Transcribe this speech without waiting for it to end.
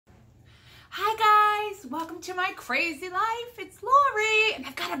Hi guys, welcome to my crazy life. It's Lori and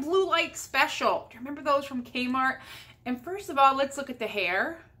I've got a blue light special. Do you remember those from Kmart? And first of all, let's look at the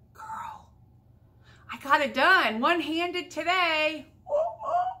hair. Girl, I got it done. One-handed today.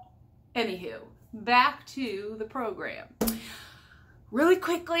 Anywho, back to the program. Really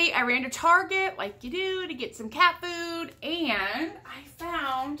quickly, I ran to Target like you do to get some cat food, and I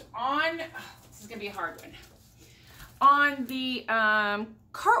found on, this is gonna be a hard one, on the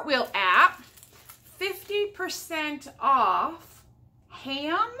Cartwheel app, 50% off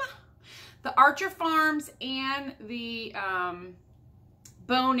ham, the Archer Farms, and the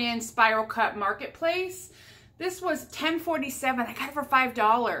bone-in spiral cut marketplace. This was $10.47. I got it for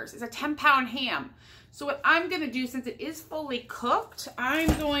 $5. It's a 10-pound ham. So what I'm going to do, since it is fully cooked, I'm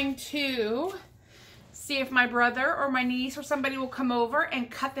going to see if my brother or my niece or somebody will come over and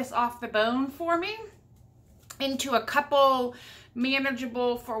cut this off the bone for me into a couple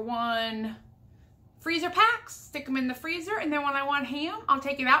manageable for one freezer packs. Stick them in the freezer, and then when I want ham, I'll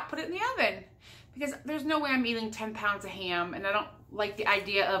take it out, put it in the oven. Because there's no way I'm eating 10 pounds of ham, and I don't like the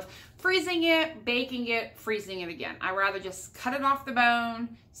idea of freezing it, baking it, freezing it again. I'd rather just cut it off the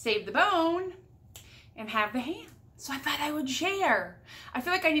bone, save the bone, and have the ham. So I thought I would share. I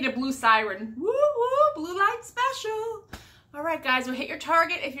feel like I need a blue siren. Woo woo, blue light special. All right, guys, well, hit your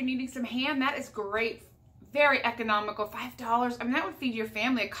Target if you're needing some ham. That is great. Very economical, $5. I mean, that would feed your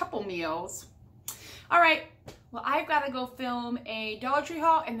family a couple meals. All right, well, I've got to go film a Dollar Tree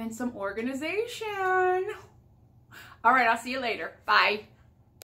haul and then some organization. All right, I'll see you later. Bye.